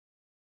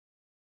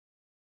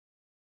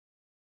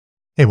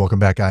Hey, welcome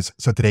back, guys.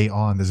 So today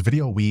on this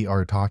video, we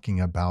are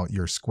talking about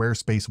your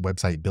Squarespace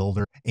website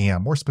builder.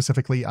 And more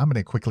specifically, I'm going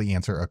to quickly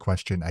answer a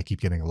question I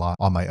keep getting a lot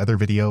on my other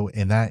video.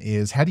 And that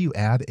is, how do you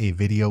add a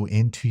video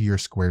into your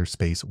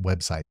Squarespace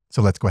website?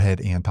 So let's go ahead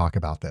and talk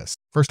about this.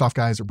 First off,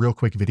 guys, real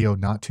quick video,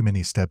 not too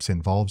many steps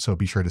involved, so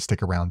be sure to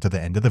stick around to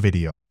the end of the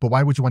video. But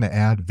why would you want to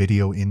add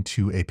video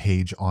into a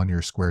page on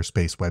your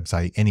Squarespace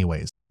website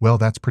anyways? Well,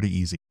 that's pretty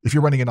easy. If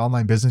you're running an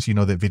online business, you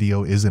know that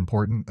video is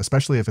important,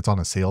 especially if it's on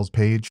a sales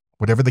page.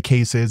 Whatever the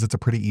case is, it's a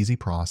pretty easy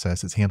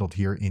process. It's handled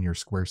here in your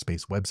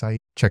Squarespace website.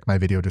 Check my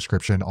video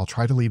description. I'll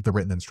try to leave the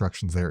written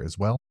instructions there as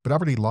well. But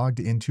I've already logged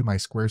into my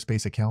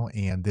Squarespace account,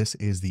 and this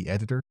is the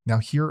editor. Now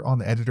here on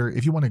the editor,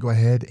 if you want to go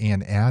ahead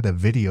and add a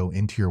video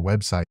into your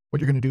website, what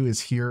you're going to do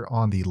is here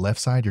on the left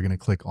side, you're going to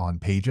click on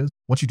Pages.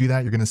 Once you do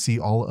that, you're going to see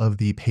all of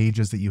the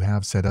pages that you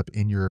have set up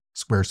in your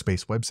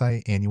Squarespace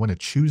website, and you want to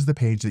choose the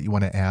page that you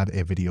want to add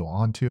a video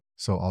onto.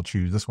 So I'll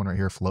choose this one right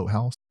here, Float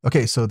House.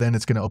 Okay, so then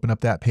it's going to open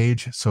up that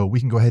page. So we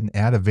can go ahead and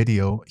add a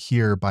video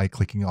here by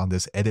clicking on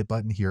this edit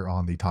button here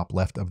on the top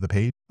left of the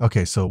page.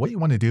 Okay, so what you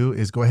want to do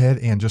is go ahead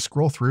and just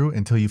scroll through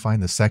until you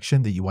find the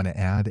section that you want to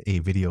add a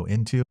video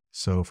into.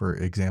 So for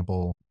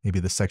example, maybe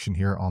the section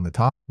here on the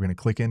top, we're going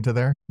to click into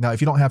there. Now, if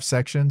you don't have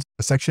sections,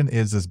 a section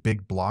is this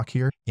big block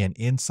here, and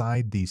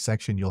inside the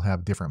section, you'll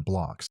have different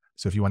blocks.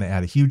 So if you want to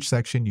add a huge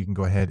section, you can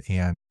go ahead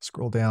and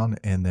scroll down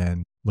and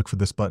then look for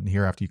this button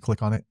here after you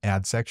click on it,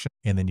 add section,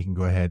 and then you can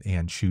go ahead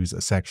and choose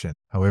a section.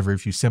 However,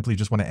 if you simply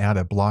just want to add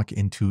a block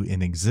into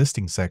an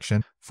existing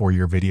section for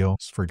your video,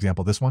 for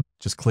example, this one,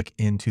 just click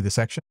into the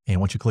section. And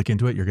once you click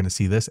into it, you're going to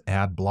see this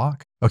add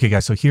block. Okay,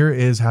 guys, so here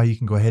is how you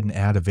can go ahead and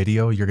add a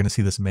video. You're going to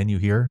see this menu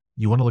here.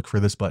 You want to look for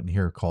this button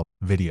here called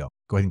video.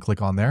 Go ahead and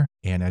click on there.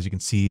 And as you can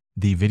see,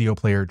 the video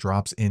player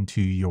drops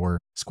into your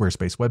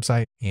Squarespace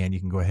website, and you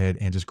can go ahead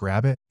and just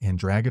grab it and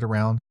drag it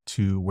around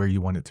to where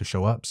you want it to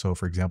show up. So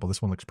for example,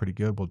 this one looks pretty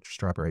good. We'll just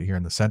drop it right here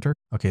in the center.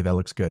 Okay, that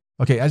looks good.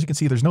 Okay, as you can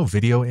see, there's no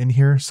video in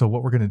here. So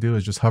what we're going to do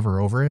is just hover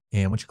over it.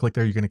 And once you click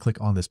there, you're going to click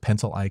on this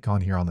pencil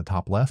icon here on the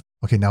top left.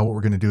 Okay, now what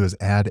we're going to do is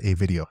add a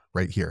video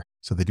right here.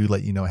 So they do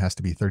let you know it has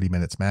to be 30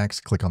 minutes max.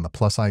 Click on the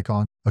plus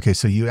icon. Okay,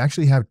 so you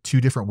actually have two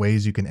different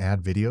ways you can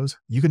add videos.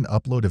 You can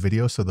upload a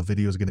video, so the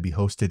video is going to be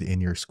hosted in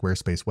your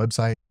Squarespace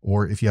website.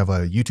 Or if you have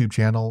a YouTube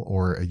channel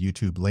or a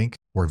YouTube link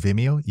or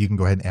Vimeo, you can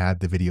go ahead and add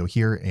the video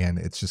here, and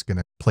it's just going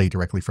to play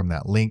directly from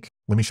that link.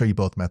 Let me show you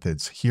both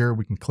methods. Here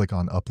we can click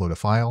on upload a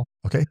file.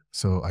 Okay,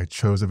 so I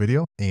chose a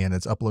video and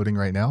it's uploading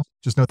right now.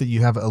 Just note that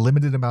you have a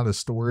limited amount of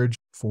storage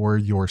for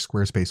your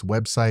Squarespace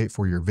website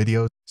for your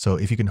videos. So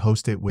if you can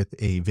host it with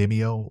a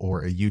Vimeo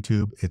or a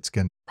YouTube, it's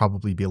going to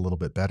probably be a little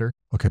bit better.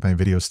 Okay, my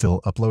video is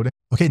still uploading.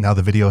 Okay, now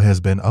the video has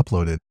been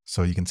uploaded.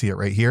 So you can see it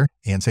right here.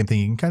 And same thing,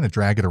 you can kind of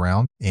drag it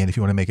around. And if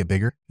you want to make it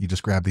bigger, you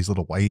just grab these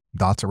little white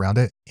dots around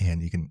it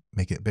and you can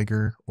make it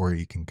bigger, or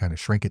you can kind of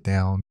shrink it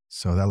down.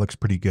 So that looks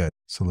pretty good.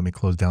 So let me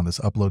close down this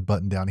upload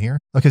button down here.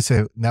 Okay,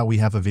 so now we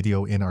have a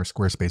video in our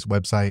Squarespace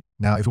website.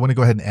 Now, if you want to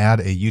go ahead and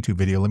add a YouTube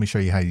video, let me show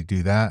you how you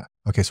do that.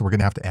 Okay, so we're going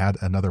to have to add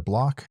another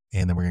block,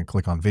 and then we're going to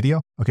click on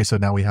video. Okay, so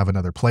now we have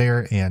another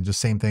player, and just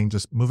same thing,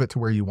 just move it to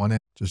where you want it.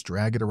 Just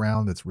drag it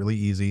around. It's really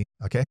easy.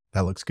 Okay,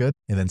 that looks good.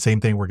 And then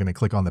same thing, we're going to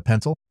click on the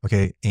pencil.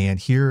 Okay, and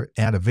here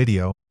add a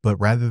video, but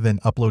rather than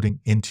uploading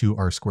into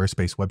our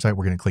Squarespace website,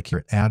 we're going to click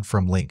here, add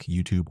from link,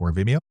 YouTube or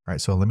Vimeo. All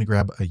right, so let me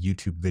grab a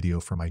YouTube video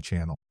for my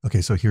channel.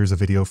 Okay, so here's a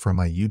video from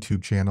my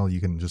YouTube channel. You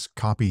can just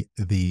copy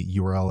the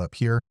URL up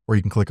here, or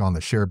you can click on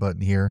the share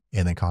button here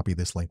and then copy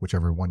this link,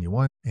 whichever one you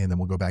want. And then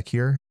we'll go back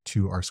here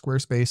to our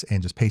Squarespace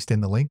and just paste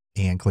in the link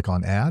and click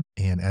on add.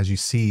 And as you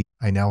see,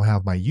 I now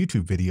have my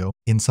YouTube video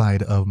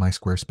inside of my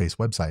Squarespace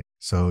website.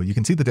 So you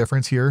can see the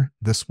difference here.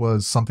 This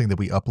was something that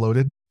we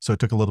uploaded, so it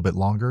took a little bit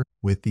longer.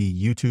 With the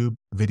YouTube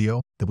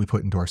video that we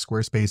put into our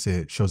Squarespace,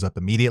 it shows up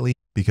immediately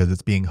because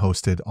it's being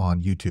hosted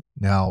on YouTube.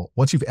 Now,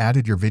 once you've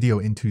added your video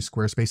into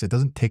Squarespace, it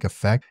doesn't take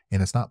effect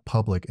and it's not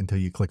public until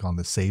you click on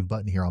the save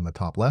button here on the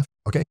top left.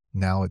 Okay,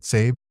 now it's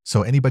saved.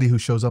 So anybody who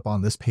shows up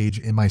on this page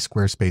in my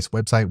Squarespace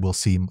website will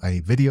see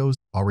my videos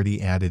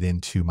already added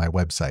into my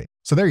website.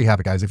 So there you have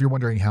it, guys. If you're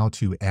wondering how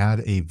to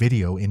add a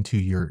video into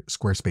your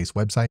Squarespace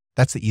website,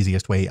 that's the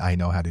easiest way I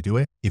know how to do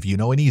it. If you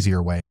know an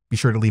easier way, be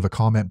sure to leave a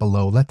comment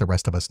below. Let the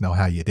rest of us know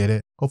how you did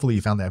it. Hopefully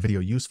you found that video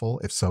useful.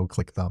 If so,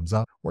 click thumbs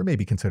up or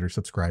maybe consider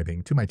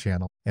subscribing to my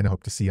channel, and I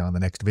hope to see you on the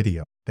next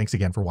video. Thanks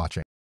again for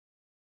watching.